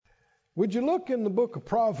Would you look in the book of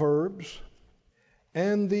Proverbs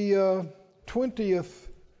and the 20th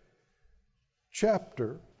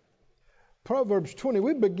chapter? Proverbs 20.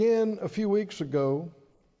 We began a few weeks ago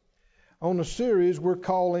on a series we're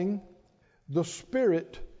calling The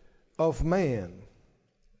Spirit of Man.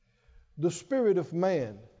 The Spirit of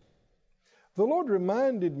Man. The Lord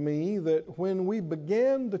reminded me that when we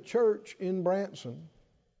began the church in Branson,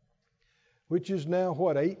 which is now,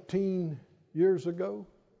 18 years ago?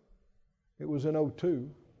 It was in 2002.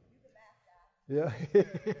 Yeah,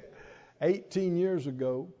 18 years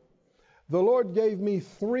ago. The Lord gave me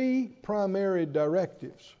 3 primary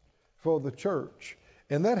directives for the church,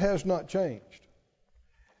 and that has not changed.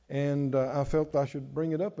 And I felt I should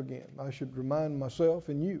bring it up again. I should remind myself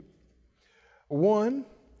and you. 1,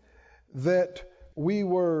 that we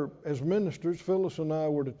were, as ministers, Phyllis and I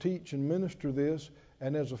were to teach and minister this,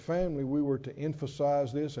 and as a family we were to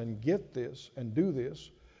emphasize this and get this and do this.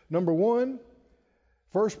 Number 1,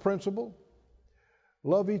 first principle,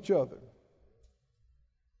 love each other.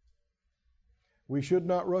 We should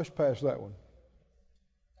not rush past that one.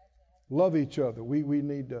 Love each other. We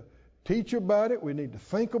need to teach about it. We need to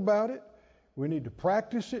think about it. We need to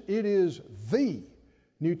practice it. It is the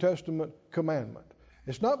New Testament commandment.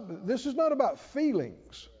 This is not about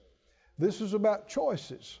feelings. This is about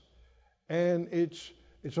choices. And it's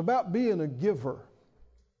about being a giver.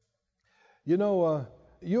 You know,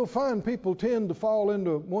 you'll find people tend to fall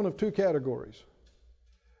into one of 2 categories: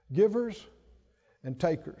 givers and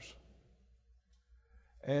takers.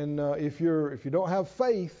 And if you don't have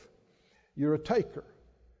faith, you're a taker,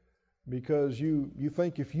 because you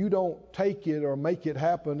think if you don't take it or make it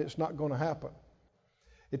happen, it's not going to happen.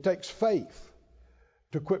 It takes faith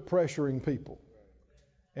to quit pressuring people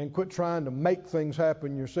and quit trying to make things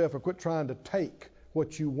happen yourself, or quit trying to take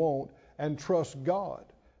what you want and trust God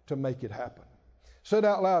to make it happen. Said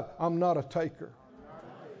out loud, I'm not a taker.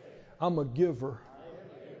 I'm a giver.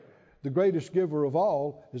 The greatest giver of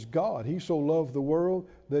all is God. He so loved the world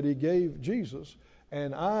that He gave Jesus.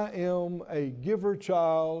 And I am a giver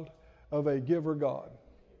child of a giver God.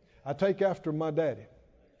 I take after my daddy,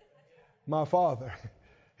 my father.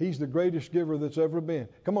 He's the greatest giver that's ever been.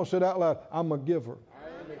 Come on, say it out loud. I'm a giver. I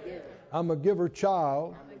am a giver. I'm a giver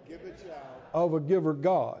child, of a giver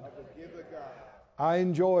God. I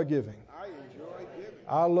enjoy giving.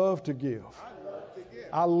 I love to give.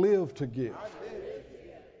 I live to give.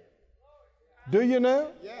 Do you now?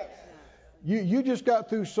 Yes. You just got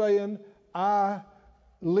through saying, I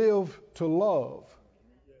live to love.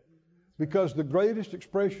 Because the greatest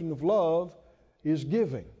expression of love is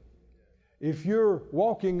giving. If you're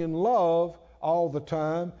walking in love all the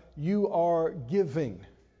time, you are giving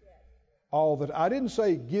all the time. I didn't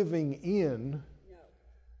say giving in.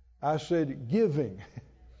 I said giving.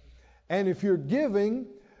 And if you're giving,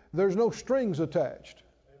 there's no strings attached.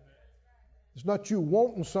 It's not you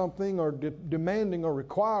wanting something or demanding or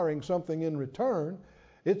requiring something in return.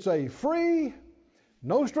 It's a free,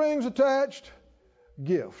 no strings attached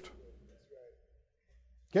gift.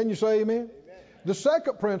 Can you say amen? The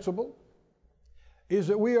second principle is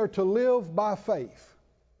that we are to live by faith.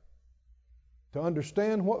 To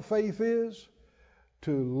understand what faith is,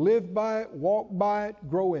 to live by it, walk by it,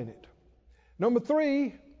 grow in it. Number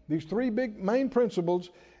 3, these 3 big main principles,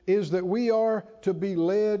 is that we are to be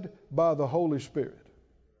led by the Holy Spirit.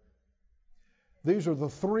 These are the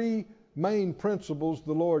 3 main principles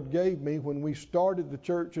the Lord gave me when we started the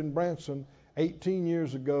church in Branson 18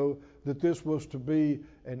 years ago, that this was to be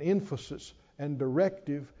an emphasis and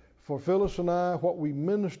directive for Phyllis and I, what we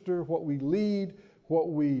minister, what we lead, what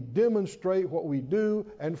we demonstrate, what we do,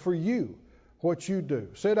 and for you, what you do.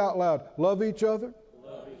 Say it out loud. Love each other.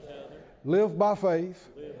 Love each other. Live by faith.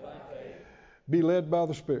 Live by faith. Be led by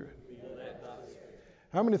the Spirit. Be led by the Spirit.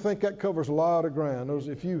 How many think that covers a lot of ground?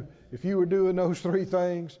 If you were doing those 3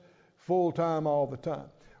 things full time all the time.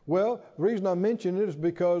 Well, the reason I mention it is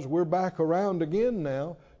because we're back around again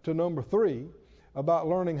now to number 3, about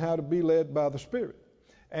learning how to be led by the Spirit.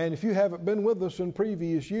 And if you haven't been with us in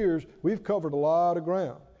previous years, we've covered a lot of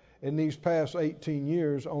ground in these past 18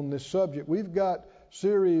 years on this subject. We've got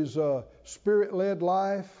series Spirit-Led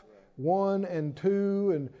Life 1 and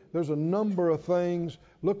 2, and there's a number of things.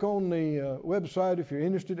 Look on the website if you're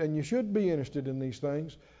interested, and you should be interested in these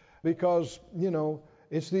things, because,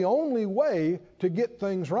 it's the only way to get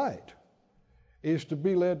things right, is to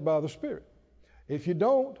be led by the Spirit. If you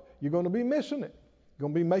don't, you're going to be missing it. You're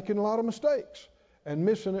going to be making a lot of mistakes and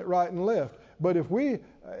missing it right and left. But if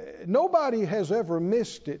nobody has ever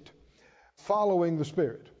missed it following the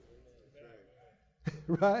Spirit.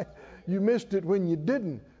 Right? You missed it when you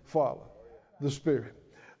didn't follow the Spirit.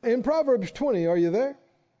 In Proverbs 20, are you there?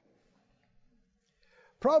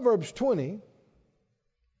 Proverbs 20,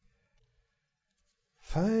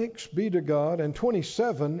 thanks be to God, and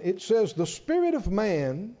 27, it says, the spirit of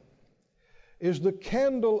man is the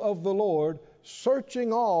candle of the Lord,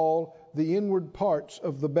 searching all the inward parts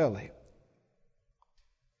of the belly.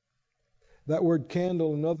 That word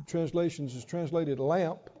candle in other translations is translated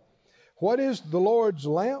lamp. What is the Lord's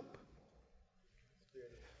lamp?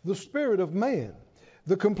 The spirit of man.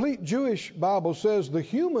 The complete Jewish Bible says the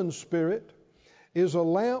human spirit is a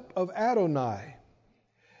lamp of Adonai.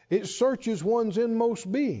 It searches one's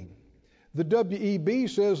inmost being. The WEB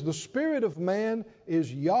says the spirit of man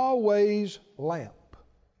is Yahweh's lamp.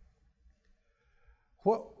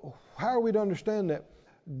 How are we to understand that?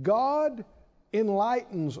 God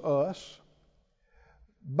enlightens us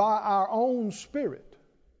by our own spirit.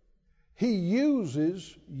 He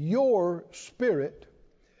uses your spirit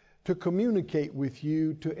to communicate with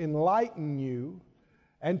you, to enlighten you,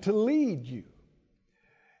 and to lead you.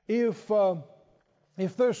 If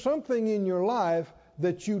there's something in your life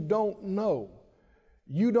that you don't know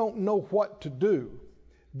what to do,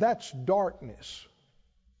 that's darkness.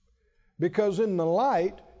 Because in the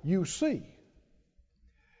light, you see.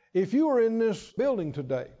 If you were in this building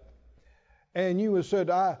today and you had said,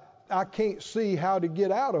 I can't see how to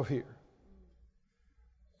get out of here,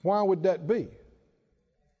 why would that be?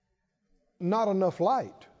 Not enough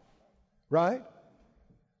light, right?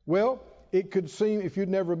 Well, it could seem, if you'd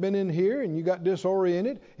never been in here and you got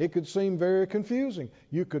disoriented, it could seem very confusing.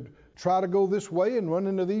 You could try to go this way and run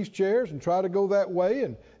into these chairs and try to go that way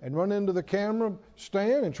and run into the camera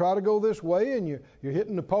stand and try to go this way, and you're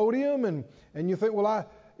hitting the podium and you think, well,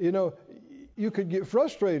 you could get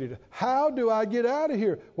frustrated. How do I get out of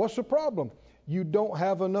here? What's the problem? You don't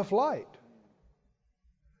have enough light.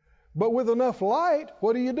 But with enough light,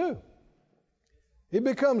 what do? It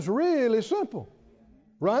becomes really simple,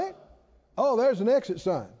 right? Oh, there's an exit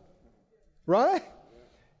sign, right?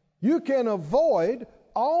 You can avoid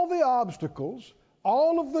all the obstacles,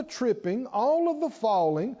 all of the tripping, all of the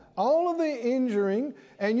falling, all of the injuring,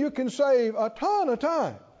 and you can save a ton of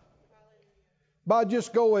time by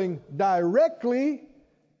just going directly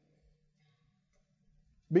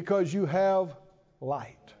because you have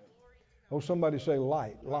light. Oh, somebody say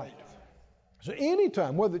light, light. So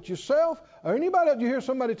anytime, whether it's yourself or anybody else, you hear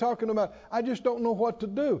somebody talking about, I just don't know what to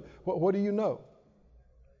do. What do you know?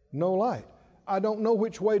 No light. I don't know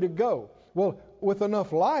which way to go. Well, with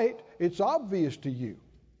enough light, it's obvious to you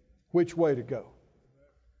which way to go.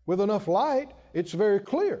 With enough light, it's very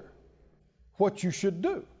clear what you should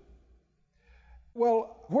do.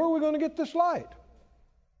 Well, where are we going to get this light?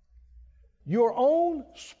 Your own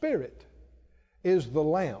spirit is the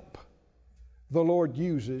lamp the Lord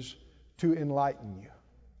uses to enlighten you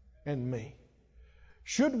and me.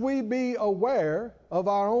 Should we be aware of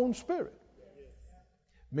our own spirit?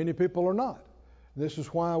 Many people are not. This is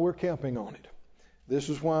why we're camping on it. This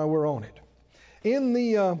is why we're on it.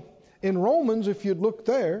 In Romans, if you'd look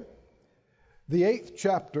there, the 8th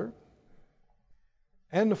chapter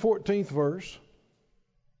and the 14th verse,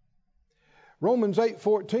 Romans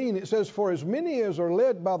 8:14, it says, for as many as are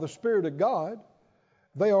led by the Spirit of God,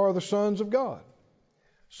 they are the sons of God.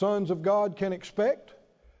 Sons of God can expect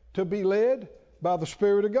to be led by the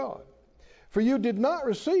Spirit of God. For you did not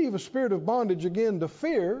receive a spirit of bondage again to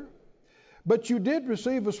fear, but you did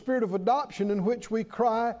receive a spirit of adoption in which we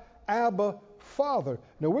cry, Abba, Father.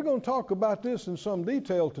 Now we're going to talk about this in some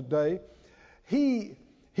detail today. He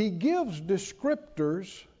gives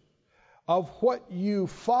descriptors of what you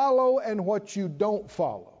follow and what you don't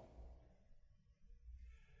follow.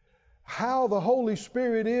 How the Holy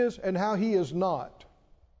Spirit is and how He is not.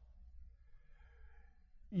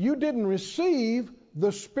 You didn't receive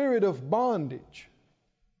the spirit of bondage.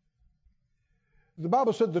 The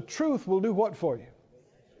Bible said the truth will do what for you?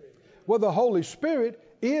 Well, the Holy Spirit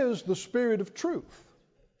is the Spirit of truth.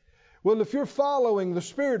 Well, if you're following the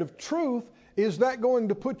Spirit of truth, is that going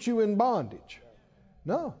to put you in bondage?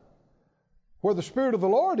 No. Where the Spirit of the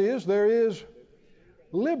Lord is, there is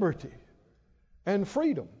liberty and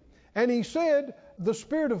freedom. And He said the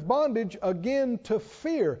spirit of bondage again to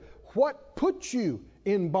fear. What puts you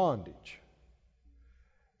in bondage?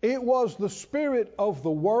 It was the spirit of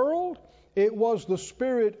the world. It was the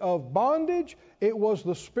spirit of bondage. It was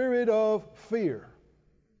the spirit of fear.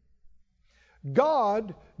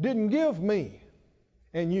 God didn't give me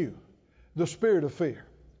and you the spirit of fear.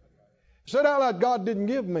 Said out loud, God didn't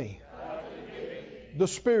give me the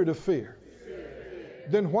spirit of fear.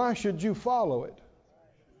 Then why should you follow it?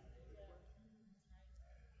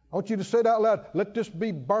 I want you to say it out loud. Let this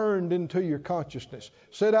be burned into your consciousness.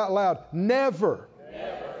 Say it out loud. Never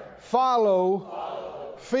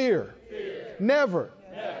follow fear. Never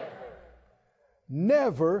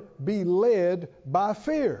never be led by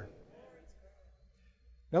fear.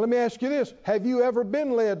 Now let me ask you this. Have you ever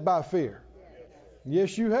been led by fear?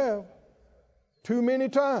 Yes, you have. Too many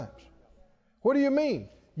times. What do you mean?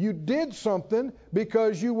 You did something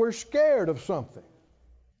because you were scared of something.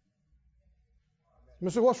 You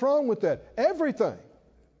say, what's wrong with that? Everything.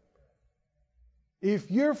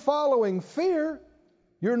 If you're following fear,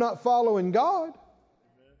 you're not following God.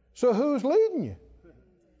 So who's leading you?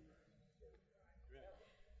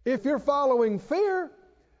 If you're following fear,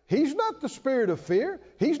 He's not the spirit of fear.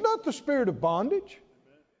 He's not the spirit of bondage.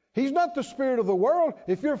 He's not the spirit of the world.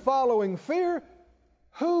 If you're following fear,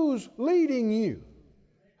 who's leading you?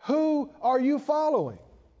 Who are you following?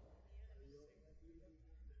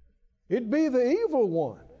 It'd be the evil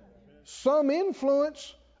one. Some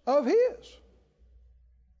influence of his.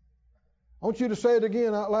 I want you to say it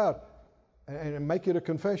again out loud and make it a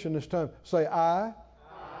confession this time. Say, I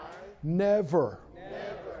never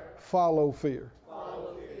follow fear.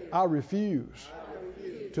 I refuse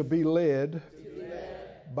to be led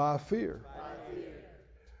by fear.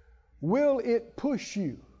 Will it push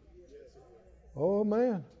you? Oh,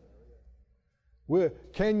 man.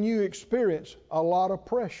 Can you experience a lot of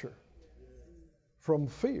pressure from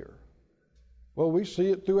fear? Well, we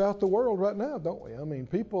see it throughout the world right now, don't we? I mean,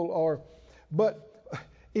 people are... But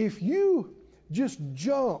if you just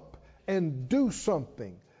jump and do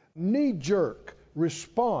something, knee-jerk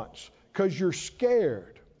response, because you're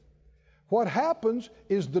scared, what happens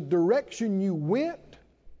is the direction you went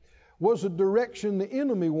was the direction the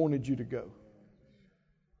enemy wanted you to go.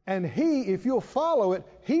 And he, if you'll follow it,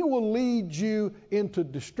 he will lead you into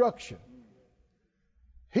destruction.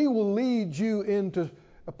 He will lead you into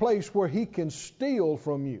a place where he can steal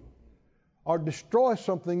from you or destroy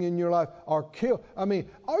something in your life or kill. I mean,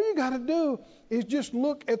 all you got to do is just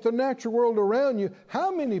look at the natural world around you. How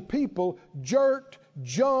many people jerked,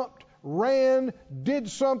 jumped, ran, did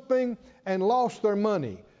something, and lost their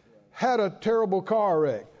money, had a terrible car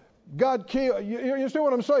wreck, got killed? You understand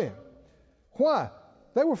what I'm saying? Why?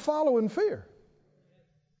 They were following fear.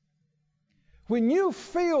 When you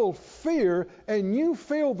feel fear and you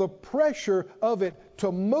feel the pressure of it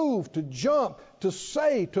to move, to jump, to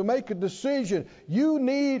say, to make a decision, you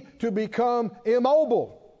need to become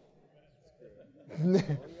immobile.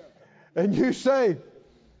 And you say,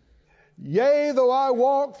 yea, though I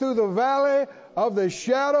walk through the valley of the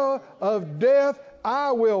shadow of death,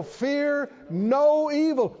 I will fear no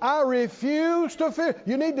evil. I refuse to fear.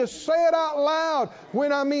 You need to say it out loud.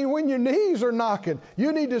 When your knees are knocking,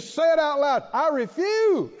 you need to say it out loud. I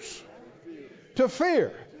refuse to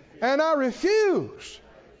fear. And I refuse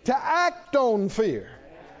to act on fear.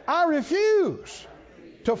 I refuse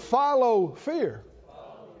to follow fear.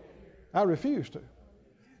 I refuse to.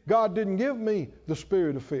 God didn't give me the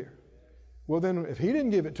spirit of fear. Well, then, if He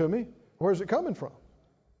didn't give it to me, where's it coming from?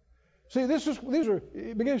 See,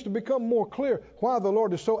 it begins to become more clear why the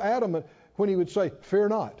Lord is so adamant when He would say, fear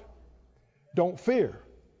not. Don't fear.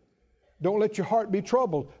 Don't let your heart be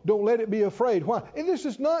troubled. Don't let it be afraid. Why? And this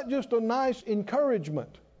is not just a nice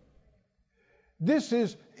encouragement. This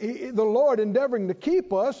is the Lord endeavoring to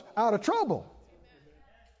keep us out of trouble.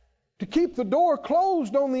 To keep the door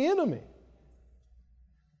closed on the enemy.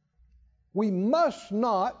 We must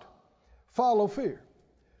not follow fear.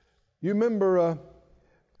 You remember...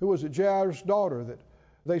 who was it? Jairus' daughter, that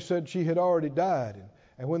they said she had already died.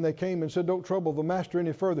 And when they came and said, don't trouble the master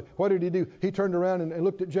any further, what did he do? He turned around and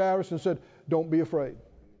looked at Jairus and said, don't be afraid.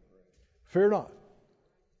 Fear not.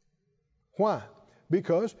 Why?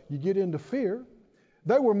 Because you get into fear.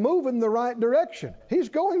 They were moving the right direction. He's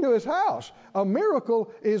going to his house. A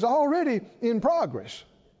miracle is already in progress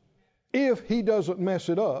if he doesn't mess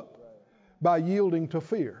it up by yielding to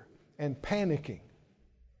fear and panicking.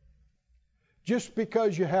 Just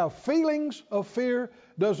because you have feelings of fear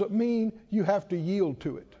doesn't mean you have to yield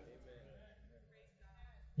to it.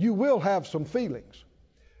 You will have some feelings,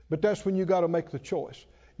 but that's when you got to make the choice.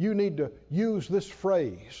 You need to use this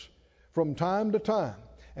phrase from time to time,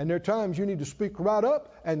 and there are times you need to speak right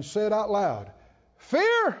up and say it out loud.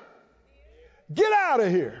 Fear, get out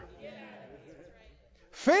of here.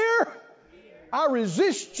 Fear, I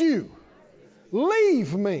resist you.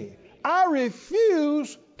 Leave me. I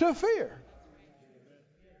refuse to fear.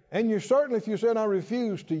 And you're certainly, if you said, I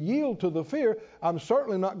refuse to yield to the fear, I'm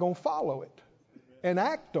certainly not going to follow it and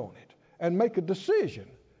act on it and make a decision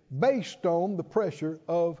based on the pressure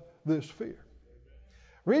of this fear.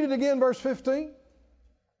 Read it again, verse 15.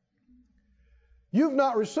 You've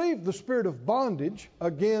not received the spirit of bondage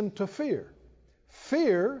again to fear.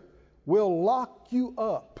 Fear will lock you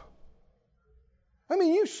up. I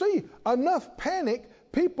mean, you see enough panic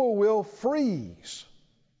people will freeze.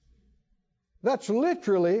 That's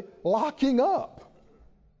literally locking up,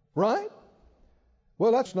 right?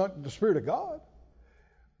 Well, that's not the Spirit of God.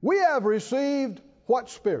 We have received what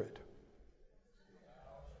spirit?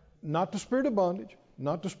 Not the spirit of bondage,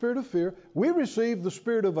 not the spirit of fear. We received the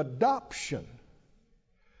spirit of adoption,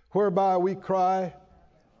 whereby we cry,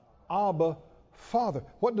 Abba, Father.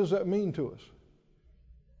 What does that mean to us?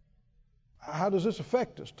 How does this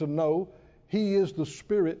affect us to know He is the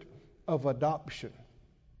spirit of adoption?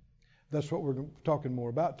 That's what we're talking more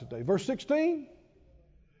about today. Verse 16,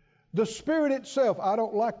 the Spirit itself. I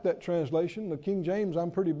don't like that translation. The King James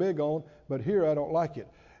I'm pretty big on, but here I don't like it.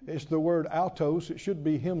 It's the word autos. It should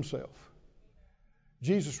be Himself.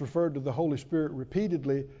 Jesus referred to the Holy Spirit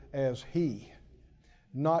repeatedly as He,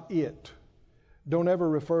 not it. Don't ever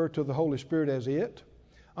refer to the Holy Spirit as it,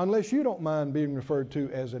 unless you don't mind being referred to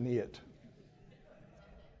as an it.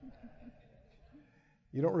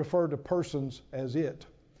 You don't refer to persons as it.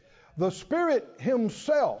 The Spirit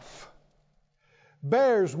Himself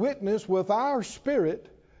bears witness with our spirit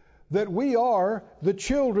that we are the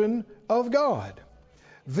children of God.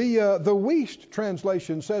 The Wuest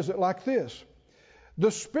translation says it like this.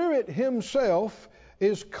 The Spirit Himself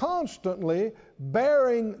is constantly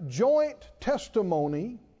bearing joint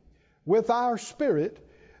testimony with our spirit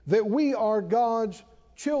that we are God's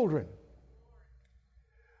children.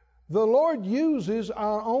 The Lord uses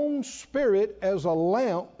our own spirit as a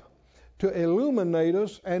lamp to illuminate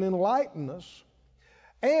us and enlighten us.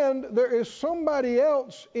 And there is somebody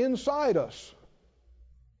else inside us,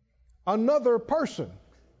 another person.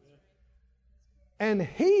 And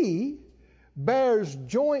He bears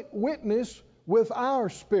joint witness with our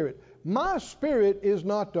spirit. My spirit is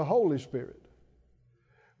not the Holy Spirit,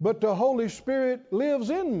 but the Holy Spirit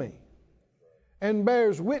lives in me and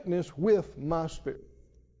bears witness with my spirit.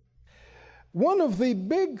 One of the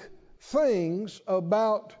big things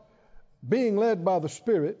about being led by the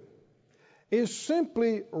Spirit is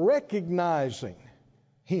simply recognizing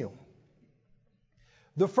Him.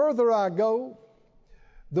 The further I go,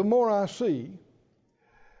 the more I see.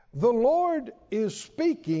 The Lord is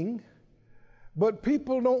speaking, but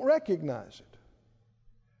people don't recognize it.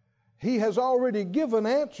 He has already given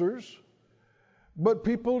answers, but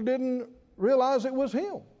people didn't realize it was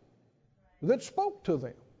Him that spoke to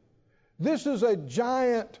them. This is a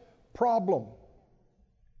giant problem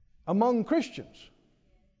among Christians,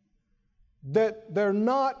 that they're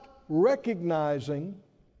not recognizing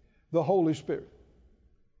the Holy Spirit.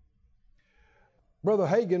 Brother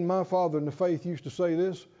Hagin, my father in the faith, used to say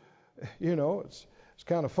this. You know, it's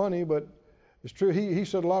kind of funny, but it's true. He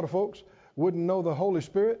said a lot of folks wouldn't know the Holy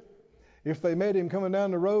Spirit if they met Him coming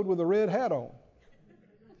down the road with a red hat on.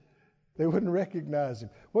 They wouldn't recognize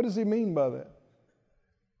Him. What does he mean by that?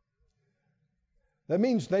 That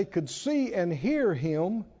means they could see and hear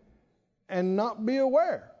Him and not be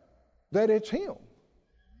aware that it's Him.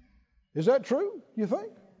 Is that true, you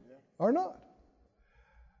think? Or not?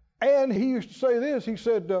 And he used to say this. He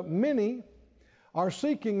said, many are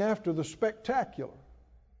seeking after the spectacular,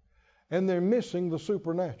 and they're missing the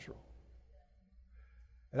supernatural.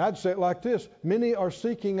 And I'd say it like this. Many are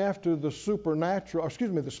seeking after the supernatural,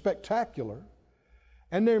 the spectacular,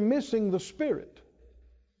 and they're missing the Spirit.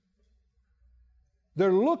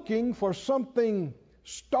 They're looking for something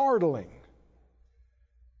startling,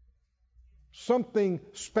 something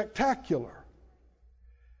spectacular,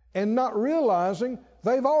 and not realizing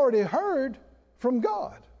they've already heard from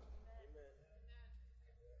God.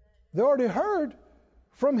 They already heard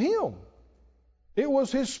from Him. It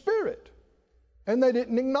was His Spirit. And they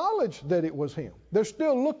didn't acknowledge that it was Him. They're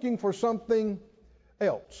still looking for something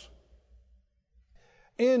else.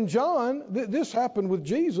 In John, this happened with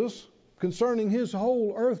Jesus concerning His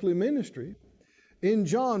whole earthly ministry. In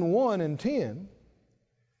John 1 and 10,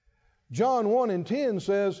 John 1 and 10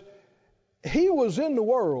 says, He was in the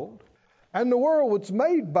world, and the world was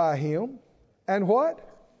made by Him, and what?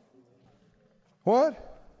 What?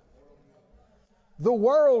 The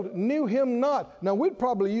world knew Him not. Now, we'd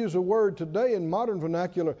probably use a word today in modern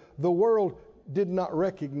vernacular. The world did not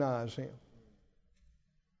recognize Him.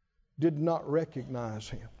 Did not recognize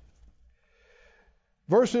Him.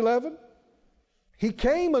 Verse 11. He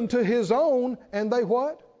came unto His own, and they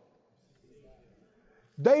what?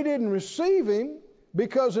 They didn't receive Him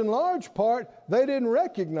because in large part they didn't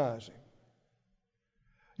recognize Him.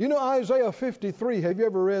 You know Isaiah 53, have you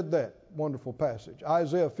ever read that wonderful passage?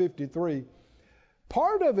 Isaiah 53.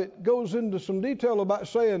 Part of it goes into some detail about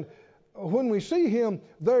saying when we see Him,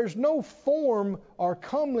 there's no form or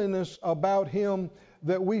comeliness about Him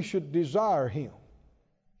that we should desire Him.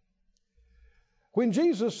 When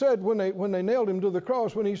Jesus said, when they nailed him to the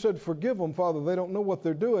cross, when he said, "Forgive them, Father, they don't know what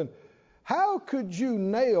they're doing," how could you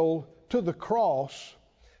nail to the cross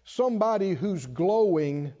somebody who's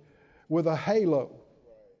glowing with a halo?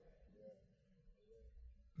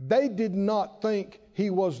 They did not think he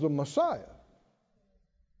was the Messiah.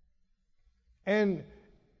 And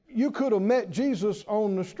you could have met Jesus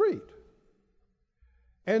on the street,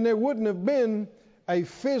 and there wouldn't have been a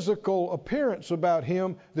physical appearance about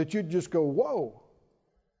him that you'd just go, "Whoa,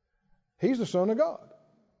 he's the Son of God."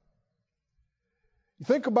 You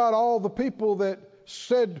think about all the people that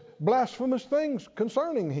said blasphemous things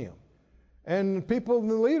concerning him, and people and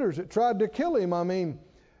the leaders that tried to kill him. I mean,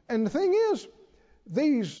 and the thing is,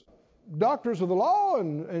 these doctors of the law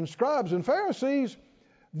and scribes and Pharisees,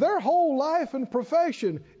 their whole life and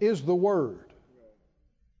profession is the Word.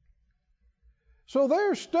 So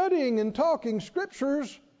they're studying and talking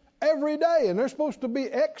Scriptures every day, and they're supposed to be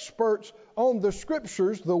experts on the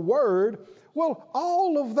Scriptures, the Word. Well,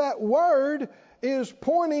 all of that Word is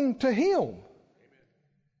pointing to Him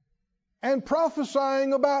and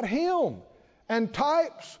prophesying about Him and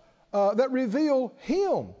types that reveal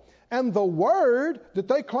Him. And the Word that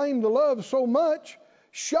they claim to love so much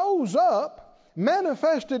shows up,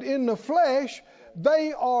 manifested in the flesh.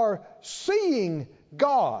 They are seeing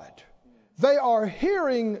God. They are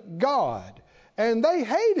hearing God. And they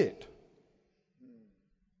hate it.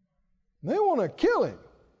 They want to kill Him.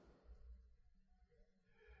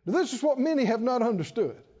 This is what many have not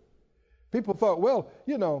understood. People thought, well,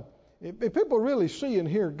 you know, if people really see and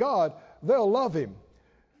hear God, they'll love Him.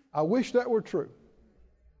 I wish that were true.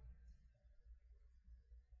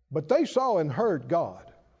 But they saw and heard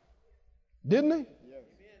God, didn't they? Yes.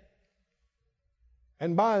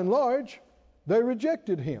 And by and large, they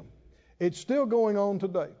rejected Him. It's still going on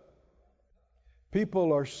today.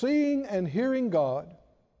 People are seeing and hearing God,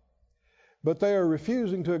 but they are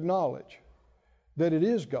refusing to acknowledge that it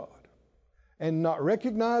is God, and not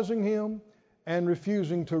recognizing Him and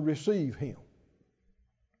refusing to receive Him.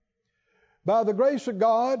 By the grace of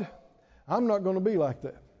God, I'm not going to be like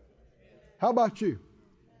that. How about you?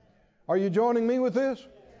 Are you joining me with this?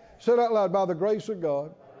 Say it out loud. By the grace of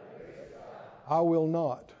God, I will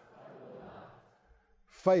not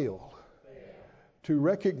fail to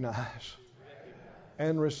recognize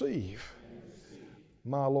and receive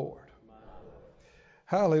my Lord.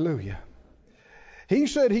 Hallelujah. He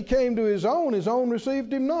said He came to His own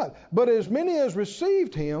received Him not. But as many as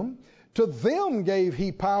received Him, to them gave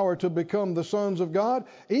He power to become the sons of God,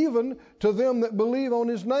 even to them that believe on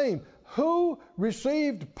His name. Who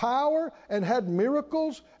received power and had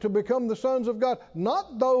miracles to become the sons of God?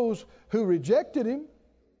 Not those who rejected Him,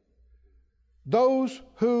 those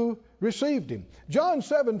who received Him. John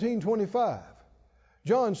 17:25.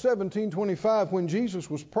 John 17:25, when Jesus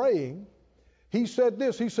was praying, He said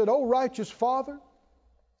this. He said, "O righteous Father,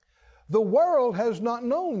 the world has not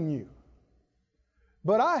known You,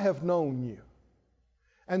 but I have known You.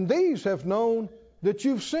 And these have known that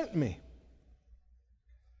You've sent Me."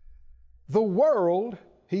 The world,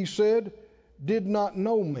 He said, did not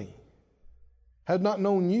know Me, had not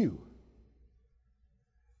known You.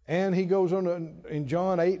 And He goes on in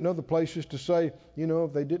John 8 and other places to say, you know,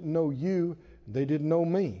 if they didn't know You, they didn't know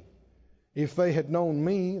Me. If they had known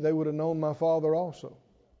Me, they would have known My Father also.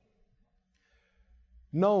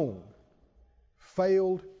 Known,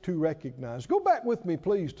 failed to recognize. Go back with me,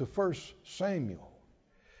 please, to 1 Samuel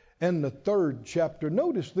and the 3rd chapter.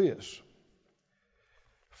 Notice this.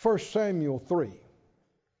 1 Samuel 3.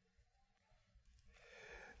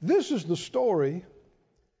 This is the story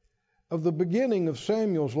of the beginning of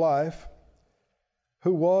Samuel's life,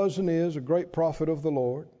 who was and is a great prophet of the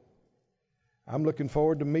Lord. I'm looking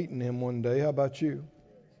forward to meeting him one day. How about you?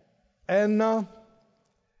 And,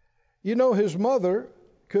 you know, his mother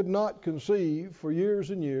could not conceive for years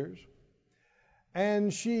and years.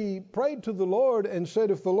 And she prayed to the Lord and said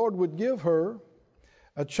if the Lord would give her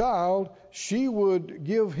a child, she would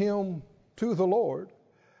give him to the Lord.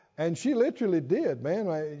 And she literally did,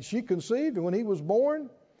 man. She conceived, and when he was born,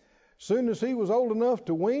 as soon as he was old enough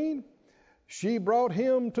to wean, she brought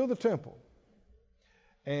him to the temple.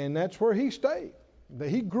 And that's where he stayed.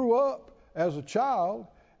 He grew up as a child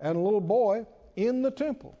and a little boy in the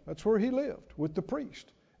temple. That's where he lived with the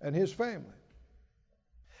priest and his family.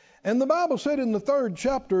 And the Bible said in the 3rd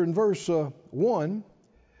chapter in verse 1,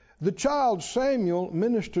 the child Samuel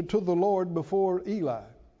ministered to the Lord before Eli.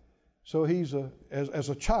 So he's as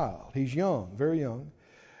a child. He's young, very young.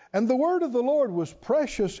 And the word of the Lord was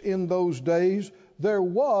precious in those days. There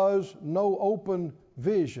was no open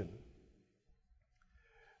vision.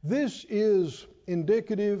 This is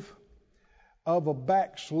indicative of a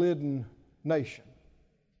backslidden nation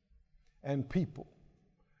and people.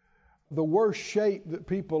 The worse shape that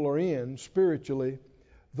people are in spiritually,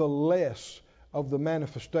 the less of the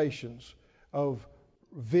manifestations of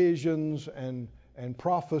visions and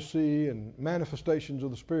prophecy and manifestations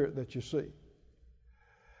of the Spirit that you see.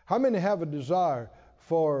 How many have a desire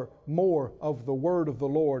for more of the Word of the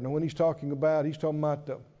Lord? And when he's talking about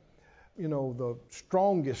the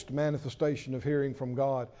strongest manifestation of hearing from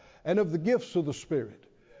God and of the gifts of the Spirit.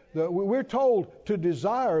 We're told to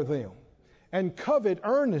desire them and covet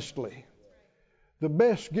earnestly the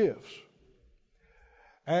best gifts.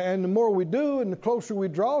 And the more we do and the closer we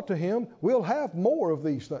draw to Him, we'll have more of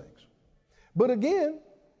these things. But again,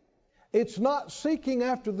 it's not seeking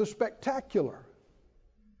after the spectacular.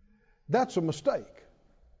 That's a mistake.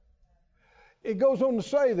 It goes on to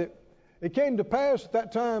say that it came to pass at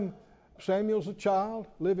that time, Samuel's a child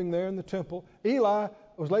living there in the temple. Eli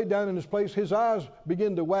was laid down in his place. His eyes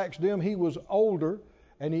began to wax dim. He was older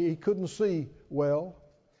and he couldn't see well.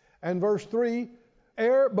 And verse 3,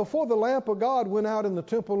 before the lamp of God went out in the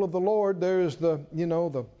temple of the Lord, there is the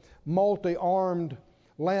multi-armed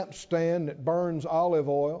lampstand that burns olive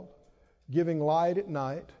oil, giving light at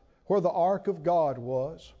night, where the ark of God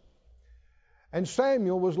was. And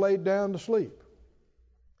Samuel was laid down to sleep.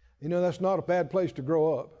 That's not a bad place to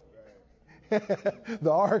grow up.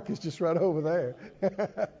 The ark is just right over there.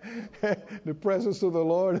 The presence of the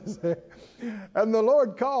Lord is there. And the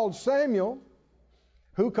Lord called Samuel.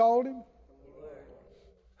 Who called him? The Lord.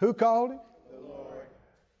 Who called him?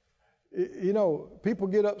 The Lord. People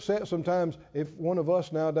get upset sometimes if one of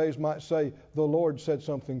us nowadays might say, the Lord said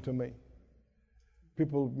something to me.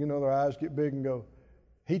 People, their eyes get big and go,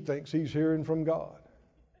 he thinks he's hearing from God.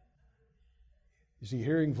 Is he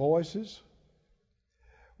hearing voices?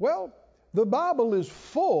 Well, the Bible is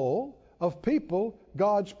full of people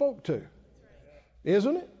God spoke to.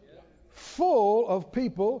 Isn't it? Full of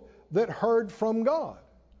people that heard from God.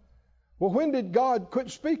 Well, when did God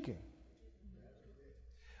quit speaking?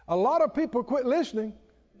 A lot of people quit listening.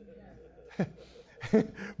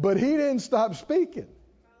 But he didn't stop speaking.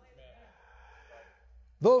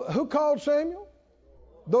 Who called Samuel?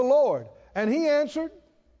 The Lord. And he answered,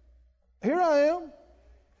 here I am.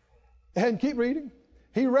 And keep reading.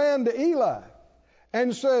 He ran to Eli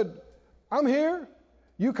and said, I'm here.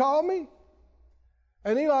 You called me?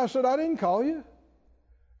 And Eli said, I didn't call you.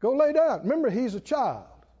 Go lay down. Remember, he's a child.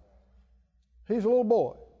 He's a little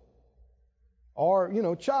boy. Or,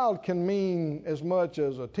 child can mean as much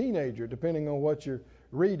as a teenager, depending on what you're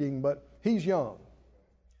reading, but he's young.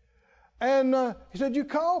 And he said, you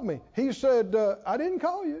called me. He said, I didn't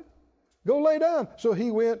call you. Go lay down. So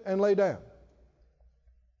he went and lay down.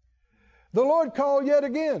 The Lord called yet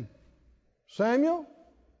again, Samuel.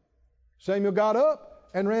 Samuel got up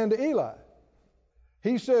and ran to Eli.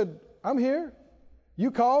 He said, I'm here.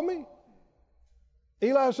 You called me?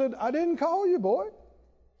 Eli said, I didn't call you, boy.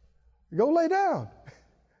 Go lay down.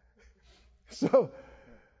 So,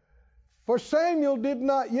 for Samuel did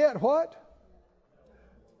not yet what?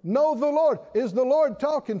 Know the Lord. Is the Lord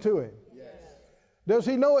talking to him? Yes. Does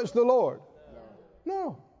he know it's the Lord?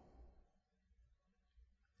 No.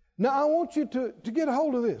 Now I want you to get a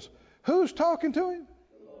hold of this. Who's talking to him?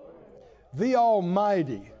 The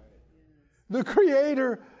Almighty. The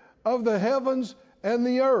Creator of the heavens and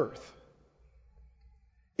the earth.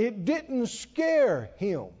 It didn't scare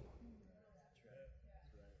him.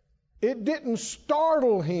 It didn't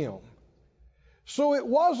startle him. So it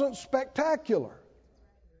wasn't spectacular.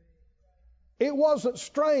 It wasn't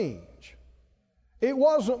strange. It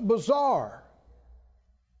wasn't bizarre.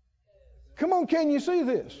 Come on, can you see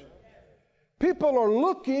this? People are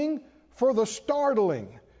looking for the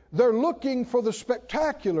startling. They're looking for the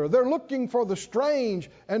spectacular. They're looking for the strange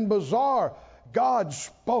and bizarre. God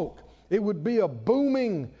spoke. It would be a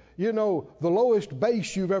booming, the lowest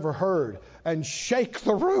bass you've ever heard, and shake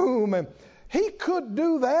the room. And he could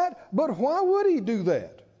do that, but why would he do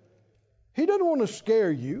that? He doesn't want to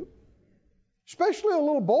scare you, especially a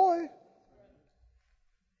little boy.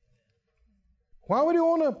 Why would he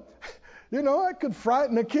want to, that could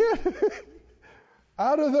frighten a kid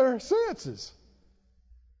out of their senses.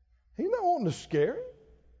 He's not wanting to scare him.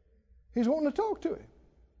 He's wanting to talk to him.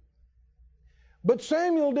 But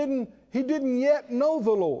Samuel didn't yet know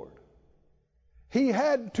the Lord. He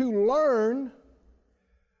had to learn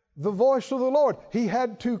the voice of the Lord. He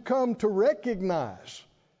had to come to recognize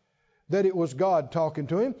that it was God talking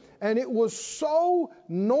to him. And it was so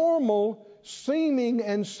normal seeming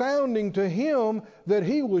and sounding to him that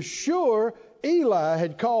he was sure Eli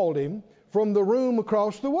had called him from the room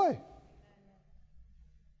across the way.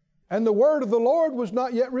 And the word of the Lord was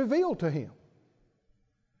not yet revealed to him.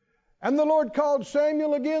 And the Lord called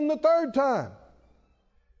Samuel again the third time.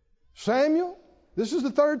 Samuel, this is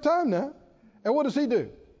the third time now. And what does he do?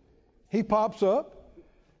 He pops up.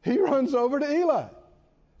 He runs over to Eli.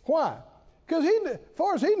 Why? Because as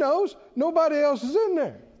far as he knows, nobody else is in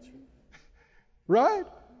there. Right?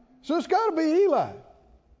 So it's got to be Eli.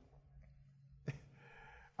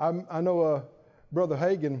 I know Brother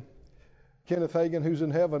Hagin, Kenneth Hagin, who's in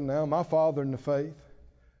heaven now, my father in the faith.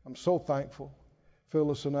 I'm so thankful,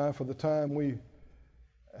 Phyllis and I, for the time we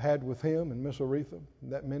had with him and Miss Aretha in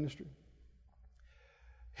that ministry.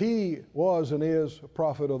 He was and is a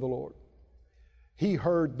prophet of the Lord. He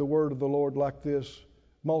heard the word of the Lord like this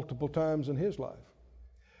multiple times in his life.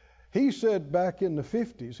 He said back in the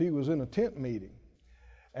 50s, he was in a tent meeting,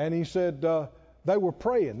 and he said they were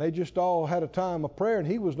praying. They just all had a time of prayer, and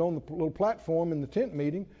he was on the little platform in the tent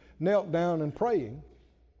meeting, knelt down and praying.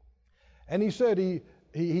 And he said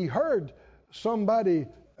he heard somebody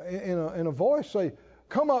in a voice say,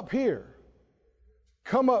 "Come up here.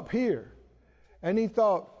 Come up here." And he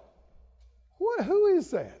thought, who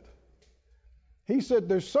is that? He said,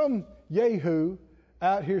 "There's some Yahoo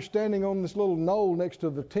out here standing on this little knoll next to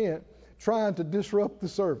the tent trying to disrupt the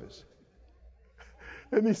service."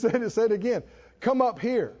 And he said it again, "Come up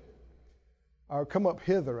here." Or come up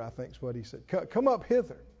hither, I think is what he said. Come up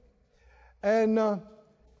hither. And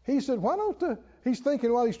he said, he's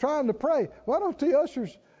thinking while he's trying to pray, why don't the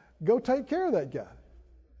ushers go take care of that guy?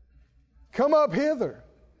 Come up hither.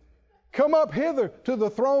 Come up hither to the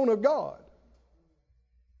throne of God.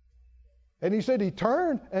 And he said he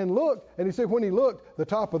turned and looked, and he said when he looked, the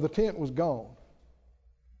top of the tent was gone.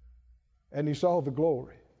 And he saw the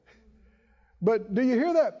glory. But do you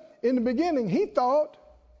hear that? In the beginning, he thought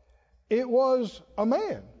it was a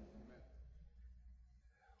man.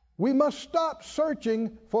 We must stop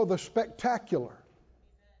searching for the spectacular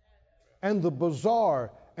and the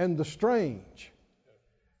bizarre and the strange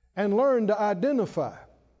and learn to identify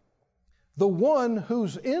the one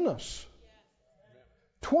who's in us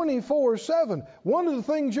 24/7. One of the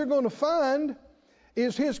things you're going to find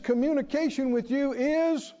is his communication with you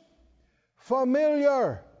is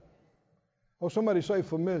familiar. Oh, somebody say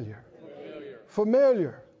familiar.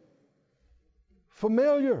 Familiar.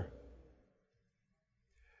 Familiar.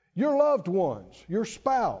 Your loved ones, your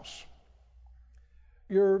spouse,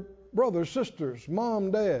 your brothers, sisters,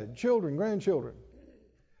 mom, dad, children, grandchildren,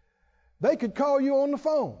 they could call you on the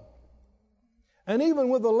phone. And even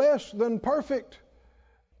with a less than perfect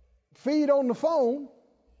feed on the phone,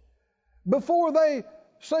 before they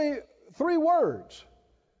say 3 words,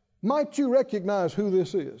 might you recognize who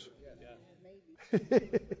this is?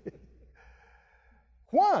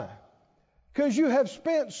 Why? Because you have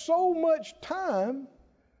spent so much time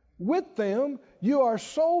with them, you are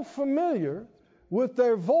so familiar with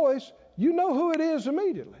their voice, you know who it is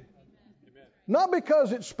immediately. Amen. Not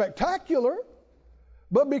because it's spectacular,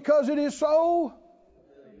 but because it is so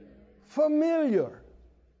familiar.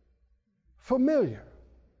 Familiar.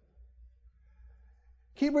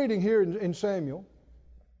 Keep reading here in Samuel.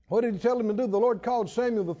 What did he tell him to do? The Lord called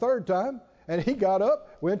Samuel the third time, and he got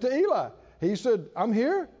up, went to Eli. He said, "I'm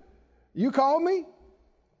here. You called me?"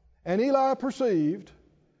 And Eli perceived,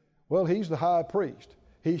 well, he's the high priest.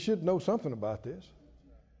 He should know something about this.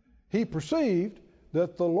 He perceived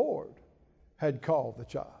that the Lord had called the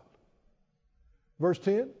child. Verse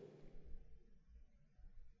 10.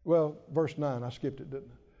 Well, verse 9, I skipped it,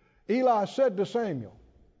 didn't I? Eli said to Samuel,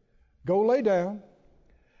 "Go lay down,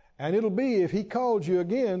 and it'll be if he calls you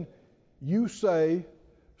again, you say,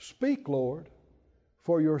 'Speak, Lord,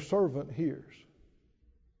 for your servant hears.'"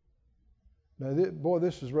 Now,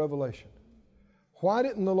 this is revelation. Why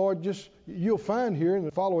didn't the Lord you'll find here in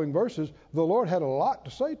the following verses, the Lord had a lot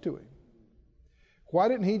to say to him. Why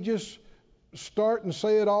didn't he just start and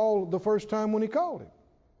say it all the first time when he called him?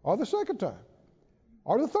 Or the second time?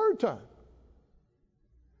 Or the third time?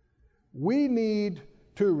 We need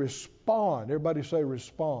to respond. Everybody say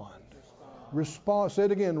respond. Respond. Say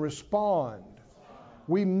it again, respond.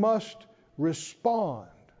 We must respond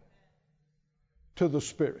to the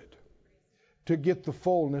Spirit to get the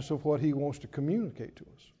fullness of what he wants to communicate to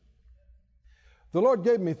us. The Lord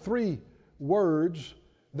gave me 3 words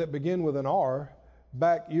that begin with an R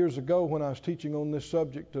back years ago when I was teaching on this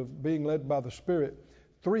subject of being led by the Spirit.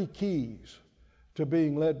 3 keys to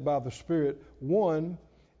being led by the Spirit. 1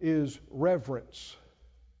 is reverence.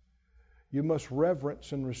 You must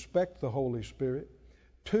reverence and respect the Holy Spirit.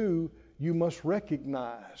 2, you must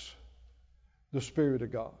recognize the Spirit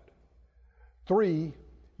of God. 3,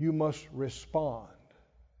 you must respond.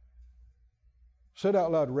 Say it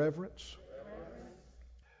out loud. Reverence.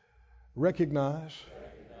 Recognize.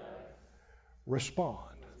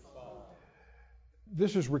 Respond.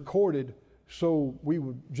 This is recorded so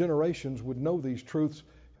generations would know these truths.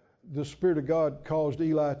 The Spirit of God caused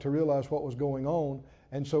Eli to realize what was going on,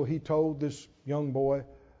 and so he told this young boy,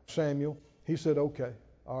 Samuel, he said, okay,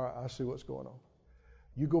 all right, I see what's going on.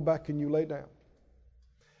 You go back and you lay down.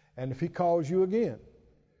 And if he calls you again,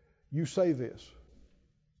 you say this,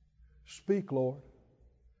 speak, Lord,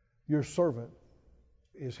 your servant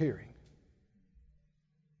is hearing.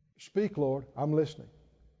 Speak, Lord, I'm listening.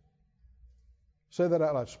 Say that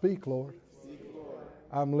out loud. Speak, Lord,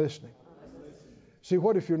 I'm listening. See,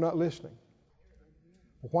 what if you're not listening?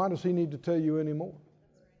 Why does he need to tell you anymore?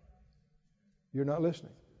 You're not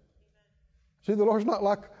listening. See, the Lord's not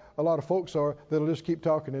like a lot of folks are that'll just keep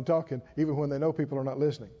talking and talking even when they know people are not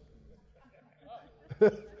listening.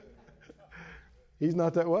 He's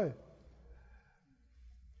not that way.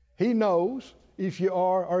 He knows if you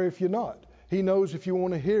are or if you're not. He knows if you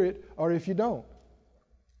want to hear it or if you don't.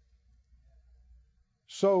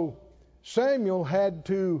 So Samuel had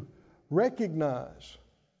to recognize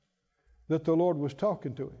that the Lord was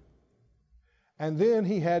talking to him. And then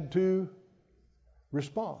he had to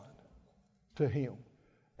respond to him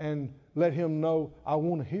and let him know, I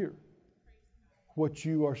want to hear what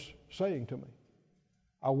you are saying to me.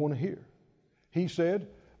 I want to hear. He said,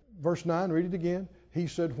 verse 9, read it again. He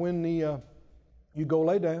said, when you go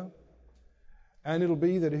lay down, and it'll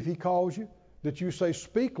be that if he calls you, that you say,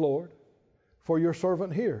 speak, Lord, for your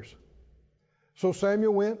servant hears. So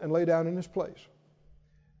Samuel went and lay down in his place.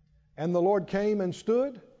 And the Lord came and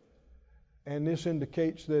stood, and this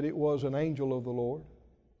indicates that it was an angel of the Lord,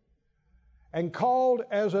 and called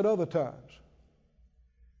as at other times,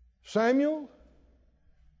 Samuel,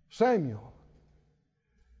 Samuel.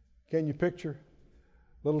 Can you picture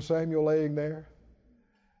little Samuel laying there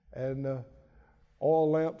and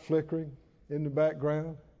oil lamp flickering in the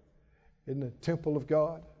background in the temple of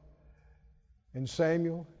God? And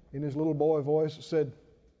Samuel, in his little boy voice, said,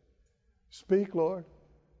 speak, Lord,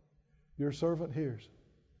 your servant hears.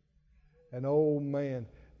 And oh man,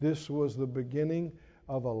 this was the beginning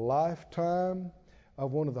of a lifetime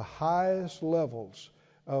of one of the highest levels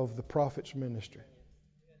of the prophet's ministry.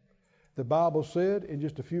 The Bible said in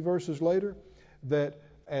just a few verses later that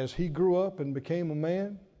as he grew up and became a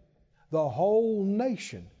man, the whole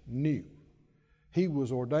nation knew he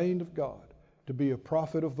was ordained of God to be a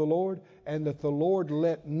prophet of the Lord, and that the Lord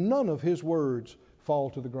let none of his words fall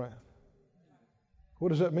to the ground. What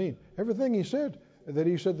does that mean? Everything he said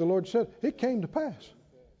the Lord said, it came to pass.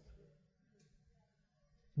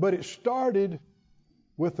 But it started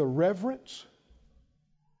with a reverence,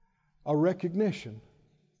 a recognition,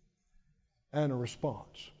 and a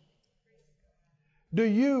response. Do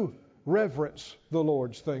you reverence the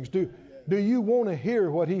Lord's things? Do you want to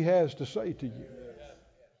hear what he has to say to you?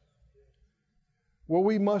 Well,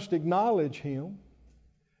 we must acknowledge him,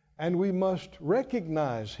 and we must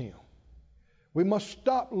recognize him. We must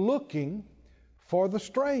stop looking for the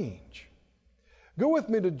strange. Go with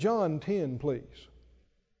me to John 10, please.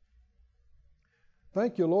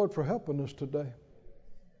 Thank you, Lord, for helping us today.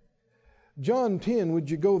 John 10, would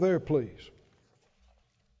you go there, please?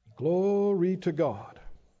 Glory to God.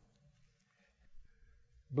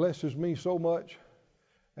 Blesses me so much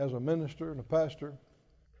as a minister and a pastor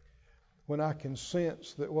when I can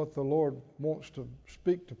sense that what the Lord wants to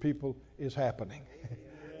speak to people is happening.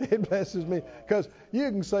 It blesses me because you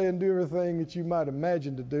can say and do everything that you might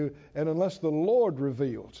imagine to do, and unless the Lord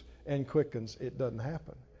reveals and quickens, it doesn't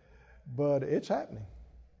happen. But it's happening.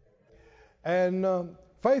 And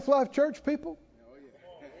Faith Life Church people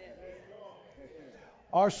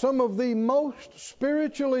are some of the most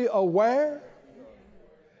spiritually aware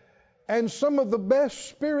and some of the best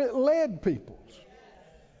spirit-led peoples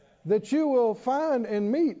that you will find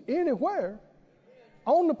and meet anywhere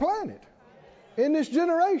on the planet in this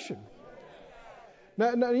generation.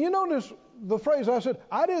 Now you notice the phrase I said,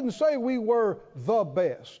 I didn't say we were the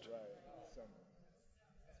best.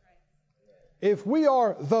 If we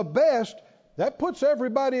are the best, that puts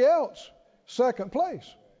everybody else second place.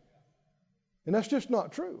 And that's just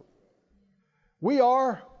not true. We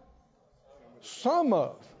are some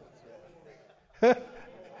of.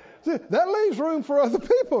 See, that leaves room for other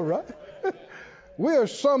people, right? We are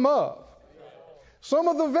some of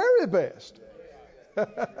the very best.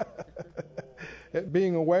 At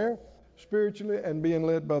being aware spiritually and being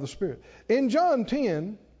led by the Spirit. In John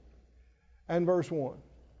 10 and verse 1.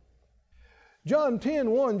 John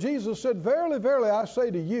 10:1, Jesus said, verily, verily, I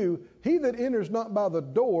say to you, he that enters not by the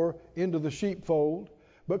door into the sheepfold,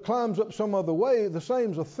 but climbs up some other way, the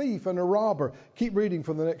same's a thief and a robber. Keep reading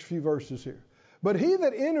for the next few verses here. But he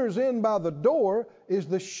that enters in by the door is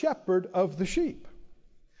the shepherd of the sheep.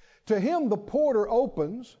 To him the porter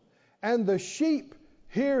opens, and the sheep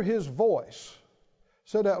hear his voice.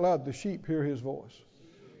 Said out loud, the sheep hear his voice.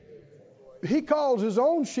 He calls his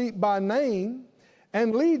own sheep by name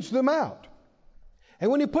and leads them out. And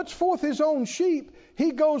when he puts forth his own sheep,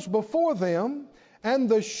 he goes before them, and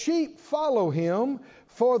the sheep follow him,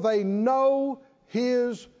 for they know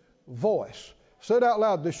his voice. Said out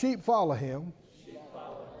loud, the sheep follow him.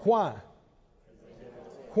 Why?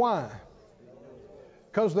 Why?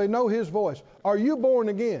 Because they know his voice. Are you born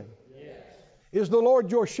again? Yes. Is the Lord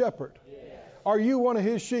your shepherd? Yes. Are you one of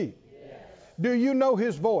his sheep? Yes. Do you know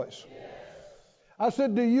his voice? Yes. I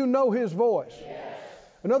said, do you know his voice? Yes.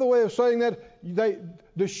 Another way of saying that,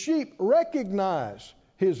 the sheep recognize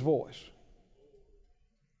his voice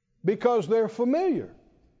because they're familiar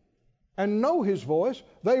and know his voice.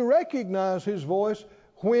 They recognize his voice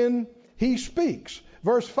when he speaks.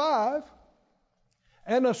 Verse 5,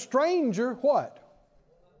 and a stranger, what?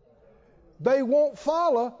 They won't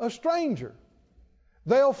follow a stranger.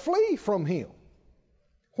 They'll flee from him.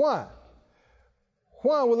 Why?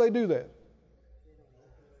 Why will they do that?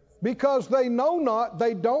 Because they know not,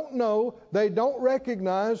 they don't know, they don't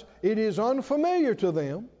recognize, it is unfamiliar to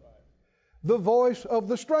them, the voice of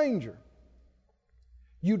the stranger.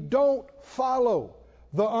 You don't follow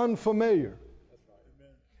the unfamiliar.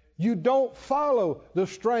 You don't follow the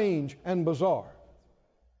strange and bizarre.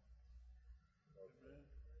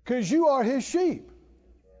 Because you are his sheep.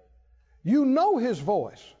 You know his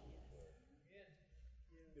voice.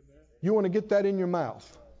 You want to get that in your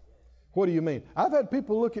mouth. What do you mean? I've had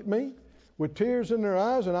people look at me with tears in their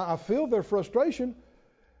eyes, and I feel their frustration,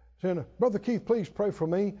 saying, Brother Keith, please pray for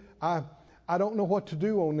me. I don't know what to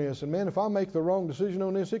do on this. And man, if I make the wrong decision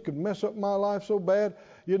on this, it could mess up my life so bad,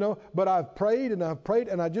 But I've prayed,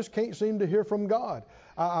 and I just can't seem to hear from God.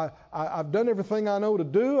 I've done everything I know to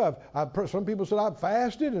do. Some people said I've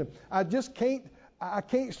fasted, and I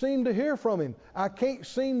can't seem to hear from him. I can't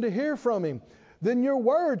seem to hear from him. Then your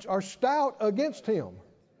words are stout against him.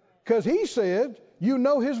 Because he said, you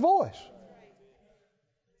know his voice.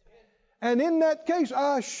 And in that case,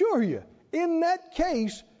 I assure you, in that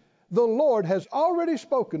case, the Lord has already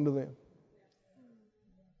spoken to them.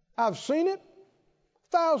 I've seen it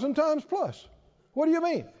 1,000 times plus. What do you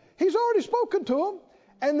mean? He's already spoken to them,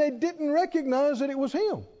 and they didn't recognize that it was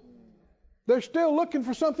him. They're still looking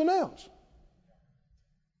for something else.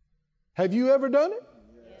 Have you ever done it?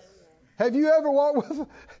 Yes. Have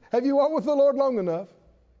you walked with the Lord long enough?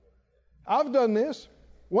 I've done this.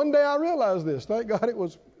 One day I realized this. Thank God it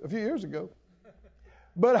was a few years ago.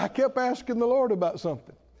 But I kept asking the Lord about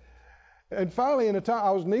something. And finally, in a time,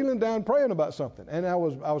 I was kneeling down praying about something. And I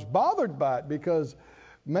was bothered by it because,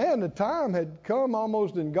 man, the time had come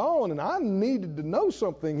almost and gone, and I needed to know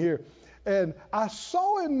something here. And I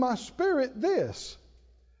saw in my spirit this.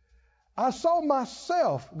 I saw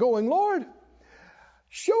myself going, Lord,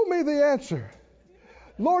 show me the answer.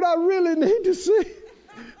 Lord, I really need to see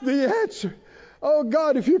the answer. Oh,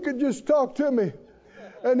 God, if you could just talk to me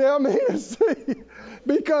and help me to see,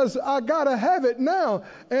 because I got to have it now.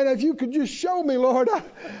 And if you could just show me, Lord,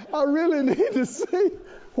 I really need to see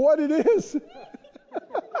what it is.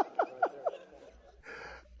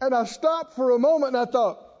 And I stopped for a moment and I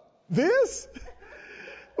thought, this?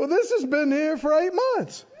 Well, this has been here for 8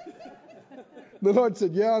 months. The Lord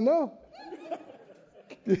said, yeah, I know.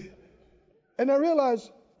 And I realized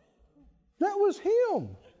that was him.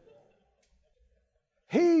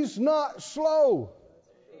 He's not slow.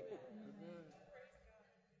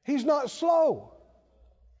 He's not slow.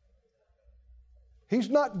 He's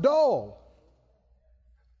not dull.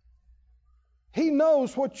 He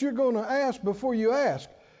knows what you're going to ask before you ask.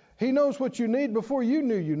 He knows what you need before you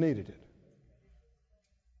knew you needed it.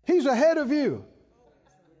 He's ahead of you.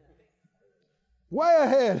 Way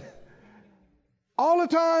ahead. All the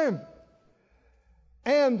time.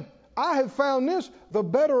 And I have found this, the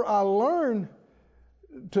better I learn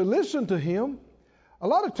to listen to him, a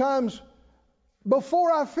lot of times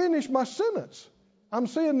before I finish my sentence, I'm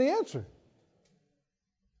seeing the answer.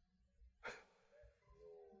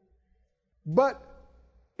 But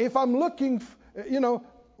if I'm looking,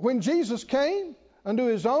 when Jesus came unto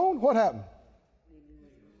his own, what happened?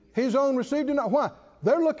 His own received him not. Why?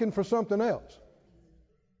 They're looking for something else.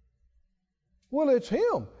 Well, it's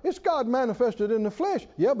him. It's God manifested in the flesh.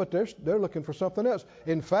 Yeah, but they're looking for something else.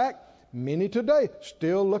 In fact, many today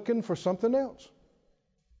still looking for something else.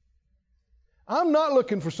 I'm not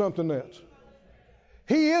looking for something else.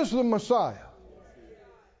 He is the Messiah.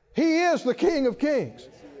 He is the King of Kings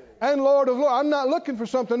and Lord of Lords. I'm not looking for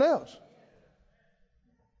something else.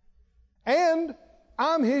 And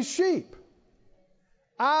I'm his sheep.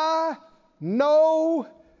 I know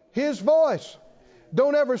His voice.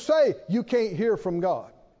 Don't ever say you can't hear from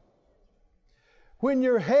God. When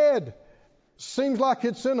your head seems like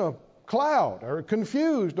it's in a cloud or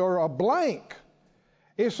confused or a blank,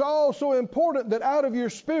 it's also important that out of your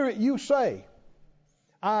spirit you say,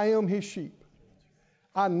 I am His sheep.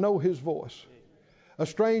 I know His voice. A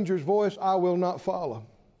stranger's voice I will not follow.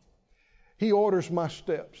 He orders my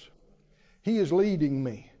steps. He is leading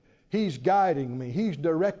me. He's guiding me. He's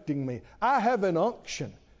directing me. I have an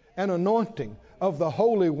unction, an anointing of the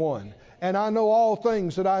Holy One. And I know all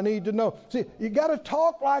things that I need to know. See, you got to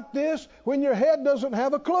talk like this when your head doesn't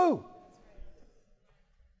have a clue.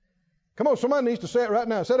 Come on, somebody needs to say it right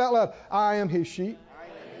now. Say it out loud. I am His sheep.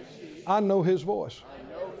 I know His voice.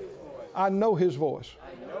 I know His voice.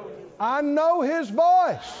 I know His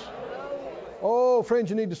voice. Oh, friends,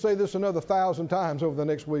 you need to say this another 1,000 times over the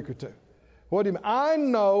next week or two. What do you mean? I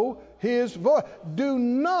know His voice.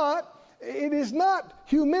 It is not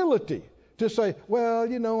humility to say, well,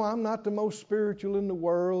 I'm not the most spiritual in the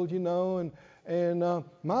world, and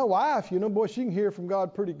my wife, boy, she can hear from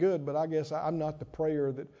God pretty good, but I guess I'm not the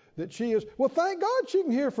prayer that she is. Well, thank God she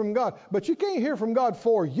can hear from God, but she can't hear from God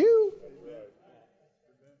for you.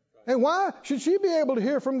 And why should she be able to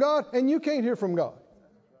hear from God and you can't hear from God?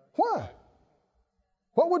 Why?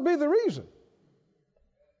 What would be the reason?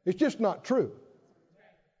 It's just not true.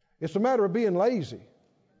 It's a matter of being lazy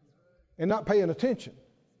and not paying attention.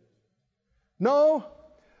 No,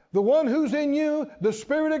 the one who's in you, the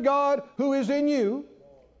Spirit of God who is in you,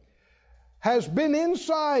 has been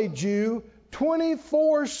inside you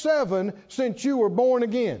 24/7 since you were born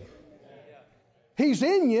again. He's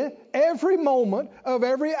in you every moment of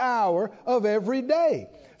every hour of every day.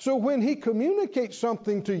 So when He communicates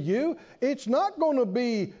something to you, it's not going to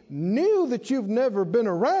be new that you've never been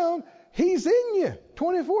around. He's in you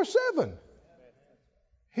 24/7.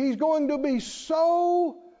 He's going to be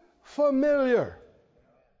so familiar.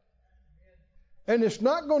 And it's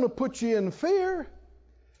not going to put you in fear.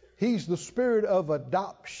 He's the Spirit of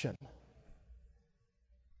adoption.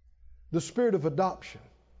 The Spirit of adoption.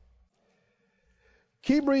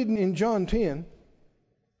 Keep reading in John 10.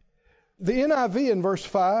 The NIV in verse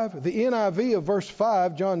 5, the NIV of verse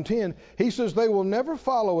 5, John 10, he says they will never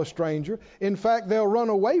follow a stranger. In fact, they'll run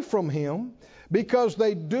away from him because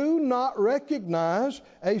they do not recognize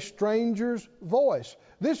a stranger's voice.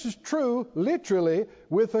 This is true literally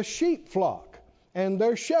with a sheep flock and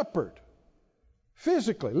their shepherd.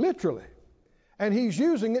 Physically, literally. And he's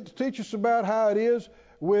using it to teach us about how it is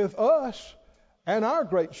with us and our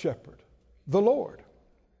great shepherd, the Lord.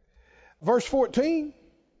 Verse 14,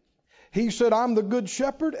 he said, I'm the good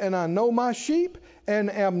shepherd and I know my sheep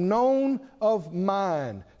and am known of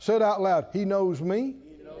mine. Say it out loud. He knows me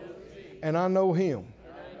and I know him.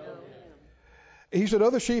 He said,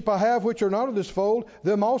 other sheep I have which are not of this fold,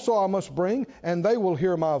 them also I must bring, and they will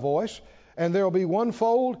hear my voice, and there will be one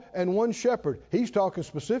fold and one shepherd. He's talking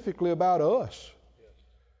specifically about us,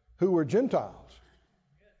 who were Gentiles.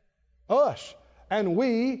 Us. And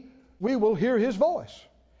we will hear His voice.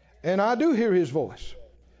 And I do hear His voice.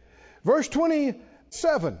 Verse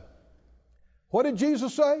 27. What did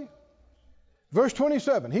Jesus say? Verse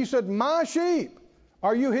 27. He said, my sheep.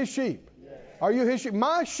 Are you His sheep? Yes. Are you His sheep?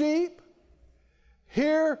 My sheep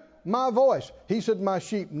hear my voice. He said, my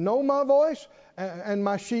sheep know my voice, and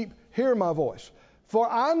my sheep hear my voice. For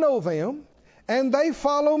I know them, and they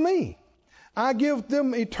follow me. I give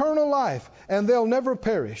them eternal life, and they'll never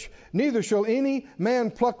perish. Neither shall any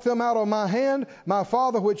man pluck them out of my hand. My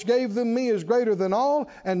Father which gave them me is greater than all,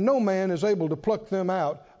 and no man is able to pluck them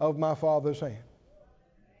out of my Father's hand.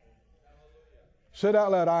 Said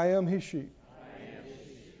out loud, I am His sheep.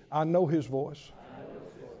 I know His voice,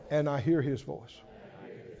 and I hear His voice.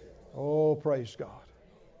 Oh, praise God.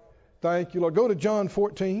 Thank you, Lord. Go to John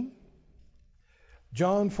 14.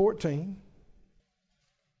 John 14.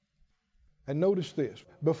 And notice this.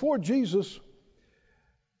 Before Jesus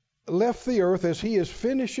left the earth, as He is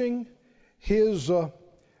finishing His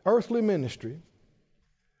earthly ministry,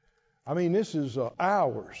 I mean, this is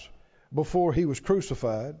hours before He was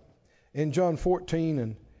crucified, in John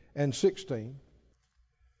 14 and 16,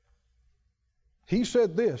 He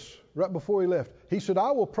said this right before He left. He said,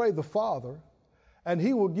 I will pray the Father, and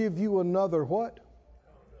He will give you another what?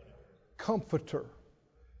 Comforter,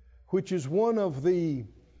 which is one of the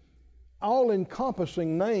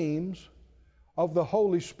all-encompassing names of the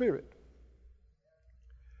Holy Spirit.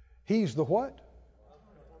 He's the what?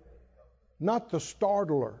 Not the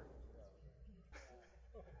startler.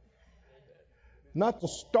 Not the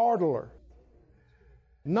startler.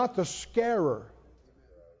 Not the scarer.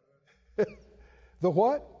 The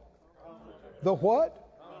what? The what?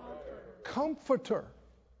 Comforter.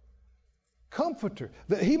 Comforter,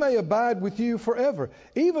 that he may abide with you forever.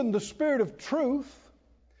 Even the Spirit of truth,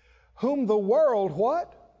 whom the world,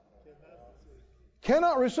 what?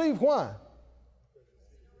 Cannot receive. Why?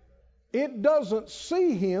 It doesn't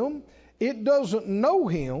see him. It doesn't know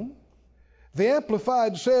him. The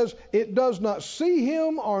Amplified says it does not see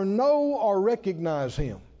him or know or recognize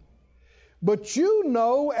him. But you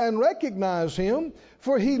know and recognize him,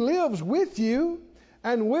 for he lives with you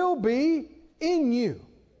and will be in you.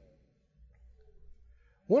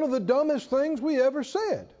 One of the dumbest things we ever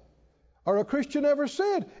said, or a Christian ever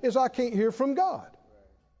said, is I can't hear from God.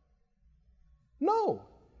 No,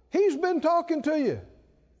 he's been talking to you.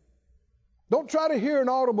 Don't try to hear an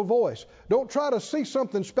audible voice. Don't try to see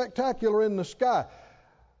something spectacular in the sky.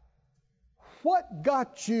 What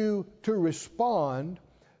got you to respond,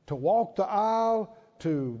 to walk the aisle,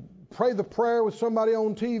 to pray the prayer with somebody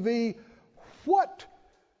on TV? What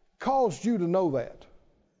caused you to know that?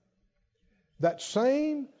 That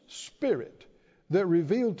same Spirit that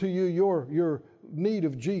revealed to you your need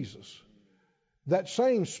of Jesus. That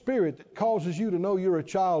same Spirit that causes you to know you're a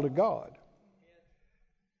child of God.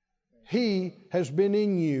 He has been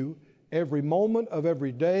in you every moment of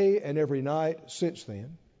every day and every night since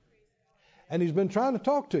then. And he's been trying to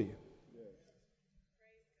talk to you.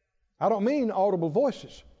 I don't mean audible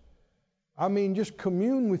voices. I mean just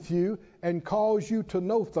commune with you and cause you to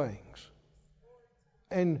know things.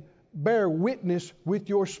 And bear witness with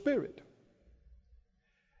your spirit.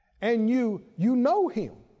 And you know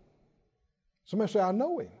him. Somebody say, I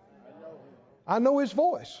know him. I know his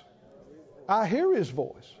voice. I hear his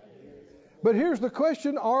voice. But here's the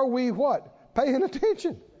question, are we what? Paying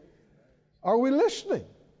attention? Are we listening?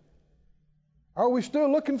 Are we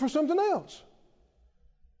still looking for something else?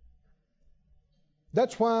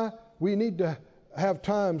 That's why we need to have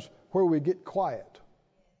times where we get quiet.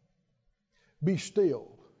 Be still,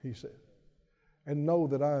 he said, and know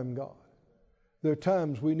that I am God. There are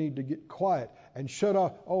times we need to get quiet and shut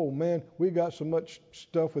off. Oh man, we got so much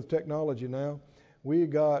stuff with technology now. We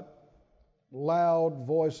got loud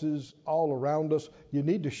voices all around us. You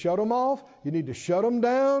need to shut them off. You need to shut them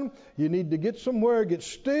down. You need to get somewhere, get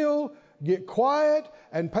still, get quiet,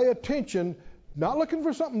 and pay attention. Not looking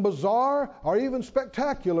for something bizarre or even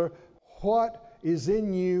spectacular. What is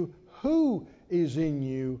in you? Who is in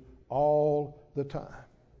you all the time?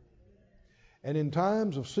 And in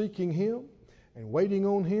times of seeking him and waiting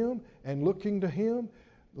on him and looking to him,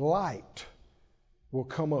 light will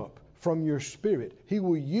come up from your spirit. He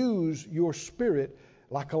will use your spirit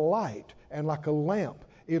like a light and like a lamp.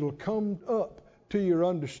 It'll come up to your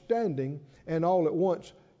understanding, and all at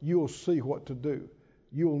once you'll see what to do.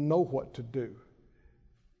 You'll know what to do.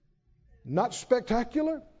 Not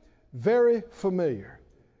spectacular, very familiar,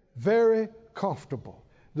 very comfortable.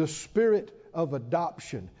 The spirit of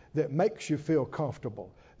adoption that makes you feel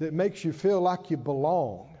comfortable, that makes you feel like you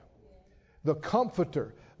belong. The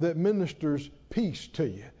comforter that ministers peace to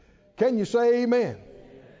you. Can you say amen?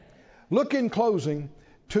 Look in closing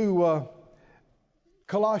to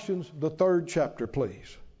Colossians, the 3rd chapter,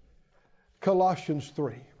 please. Colossians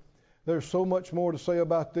 3. There's so much more to say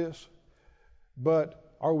about this,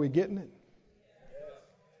 but are we getting it?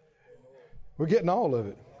 We're getting all of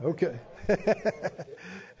it. Okay.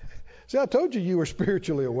 See, I told you were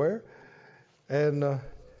spiritually aware and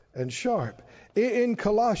sharp. In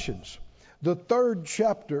Colossians, the 3rd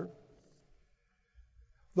chapter,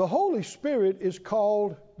 the Holy Spirit is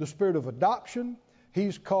called the Spirit of adoption.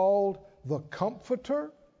 He's called the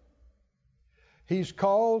Comforter. He's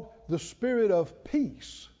called the Spirit of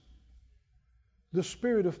peace. The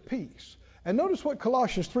Spirit of peace. And notice what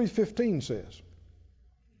Colossians 3:15 says.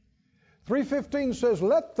 3:15 says,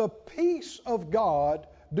 let the peace of God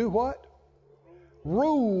do what?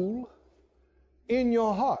 Rule in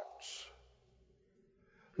your hearts.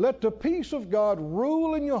 Let the peace of God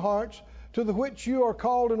rule in your hearts, to the which you are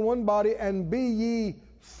called in one body, and be ye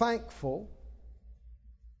thankful.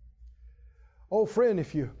 Oh friend,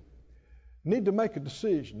 if you need to make a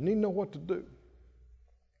decision, need to know what to do.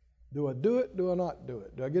 Do I do it? Do I not do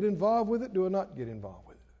it? Do I get involved with it? Do I not get involved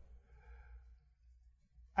with it?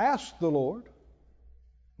 Ask the Lord,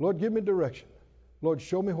 Lord, give me direction. Lord,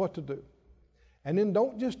 show me what to do. And then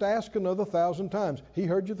don't just ask another 1,000 times. He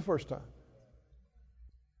heard you the first time.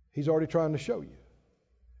 He's already trying to show you.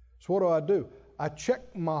 So what do? I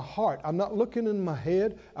check my heart. I'm not looking in my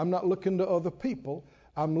head. I'm not looking to other people.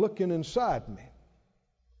 I'm looking inside me.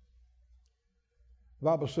 The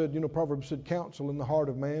Bible said, Proverbs said, counsel in the heart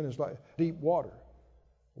of man is like deep water.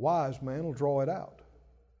 A wise man will draw it out.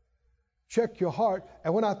 Check your heart.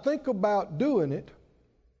 And when I think about doing it,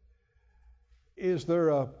 is there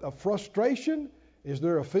a frustration? Is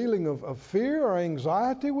there a feeling of fear or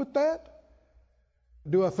anxiety with that?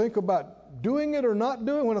 Do I think about doing it or not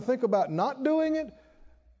doing it? When I think about not doing it,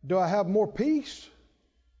 do I have more peace?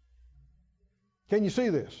 Can you see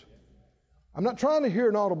this? I'm not trying to hear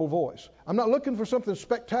an audible voice. I'm not looking for something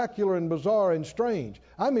spectacular and bizarre and strange.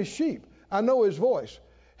 I'm His sheep. I know His voice.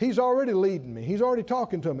 He's already leading me. He's already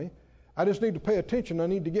talking to me. I just need to pay attention. I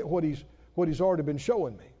need to get what He's already been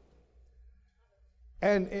showing me.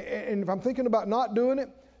 And if I'm thinking about not doing it,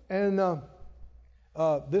 and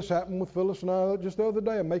this happened with Phyllis and I just the other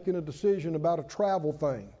day. I'm making a decision about a travel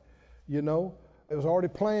thing. You know, it was already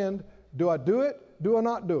planned. Do I do it? Do I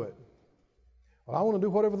not do it? Well, I want to do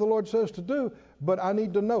whatever the Lord says to do, but I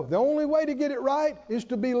need to know. The only way to get it right is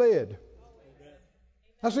to be led.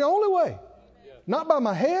 That's the only way. Not by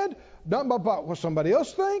my head, not by what somebody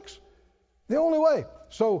else thinks. The only way.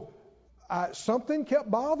 So something kept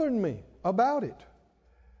bothering me about it.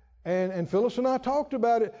 And Phyllis and I talked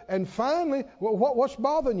about it. And finally, well, what's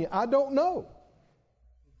bothering you? I don't know.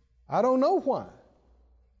 I don't know why.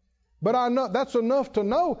 But I know that's enough to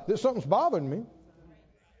know that something's bothering me.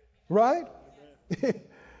 Right?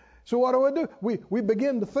 So what do? We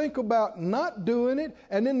begin to think about not doing it,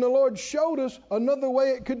 and then the Lord showed us another way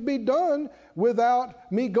it could be done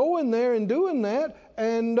without me going there and doing that.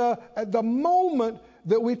 And at the moment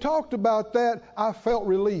that we talked about that, I felt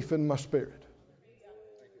relief in my spirit.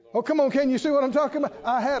 Oh, come on, can you see what I'm talking about?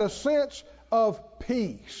 I had a sense of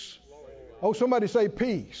peace. Oh, somebody say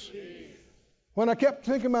peace. When I kept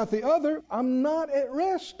thinking about the other, I'm not at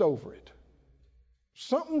rest over it.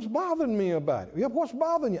 Something's bothering me about it. Yeah, what's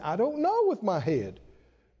bothering you? I don't know with my head.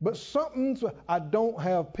 But I don't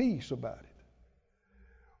have peace about it.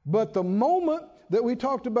 But the moment that we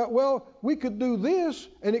talked about, well, we could do this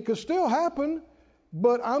and it could still happen,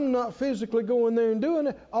 but I'm not physically going there and doing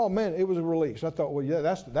it. Oh man, it was a release. I thought, well, yeah,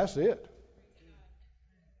 that's it.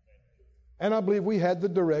 And I believe we had the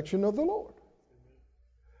direction of the Lord.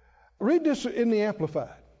 Read this in the Amplified.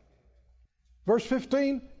 Verse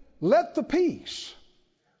 15, let the peace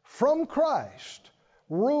from Christ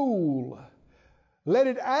rule. Let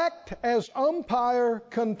it act as umpire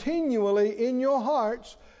continually in your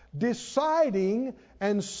hearts, deciding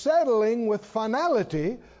and settling with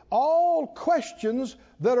finality all questions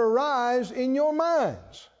that arise in your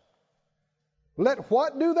minds. Let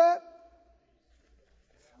what do that?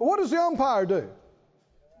 What does the umpire do?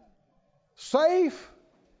 Safe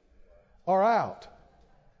or out?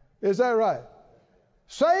 Is that right?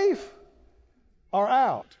 Safe or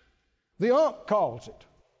out? The ump calls it.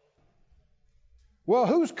 Well,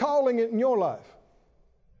 who's calling it in your life?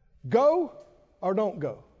 Go or don't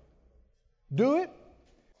go? Do it,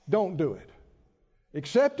 don't do it.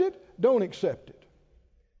 Accept it, don't accept it.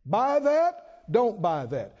 Buy that, don't buy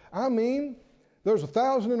that. I mean, there's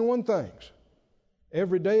 1,001 things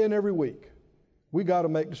every day and every week we got to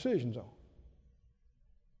make decisions on.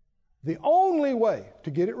 The only way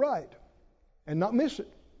to get it right and not miss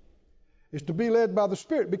it is to be led by the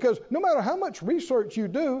Spirit. Because no matter how much research you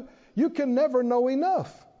do, you can never know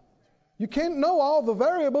enough. You can't know all the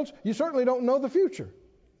variables. You certainly don't know the future.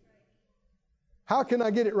 How can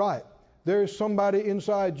I get it right? There's somebody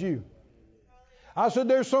inside you. I said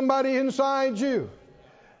there's somebody inside you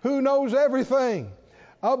who knows everything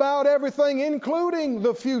about everything, including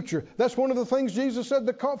the future. That's one of the things Jesus said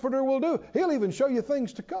the Comforter will do. He'll even show you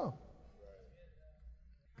things to come.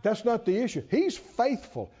 That's not the issue. He's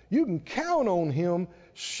faithful. You can count on Him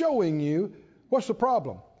showing you. What's the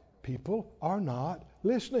problem? People are not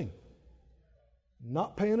listening,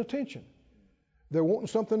 not paying attention. They're wanting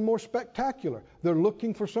something more spectacular. They're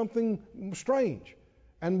looking for something strange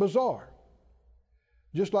and bizarre.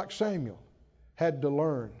 Just like Samuel had to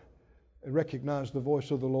learn and recognize the voice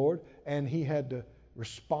of the Lord, and he had to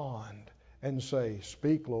respond and say,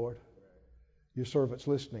 "Speak, Lord. Your servant's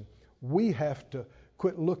listening." We have to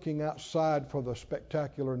quit looking outside for the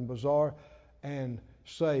spectacular and bizarre and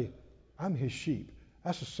say, "I'm His sheep."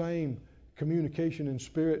 That's the same communication in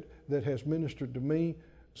spirit that has ministered to me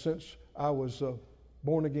since I was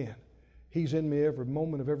born again. He's in me every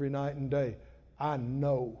moment of every night and day. I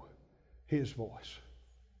know His voice.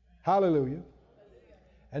 Hallelujah.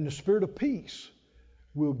 And the Spirit of peace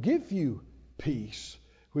will give you peace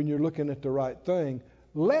when you're looking at the right thing.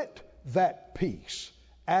 Let that peace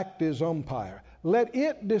act as umpire. Let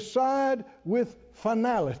it decide with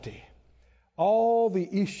finality all the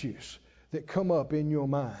issues that come up in your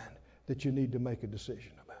mind that you need to make a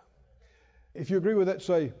decision about. If you agree with that,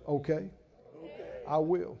 say, okay. I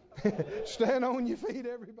will. Stand on your feet,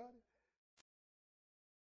 everybody.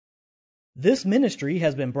 This ministry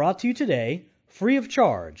has been brought to you today free of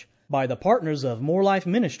charge by the partners of More Life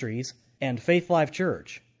Ministries and Faith Life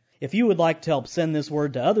Church. If you would like to help send this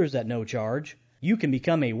word to others at no charge, you can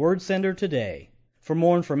become a word sender today. For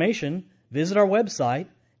more information, visit our website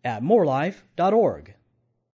at morelife.org.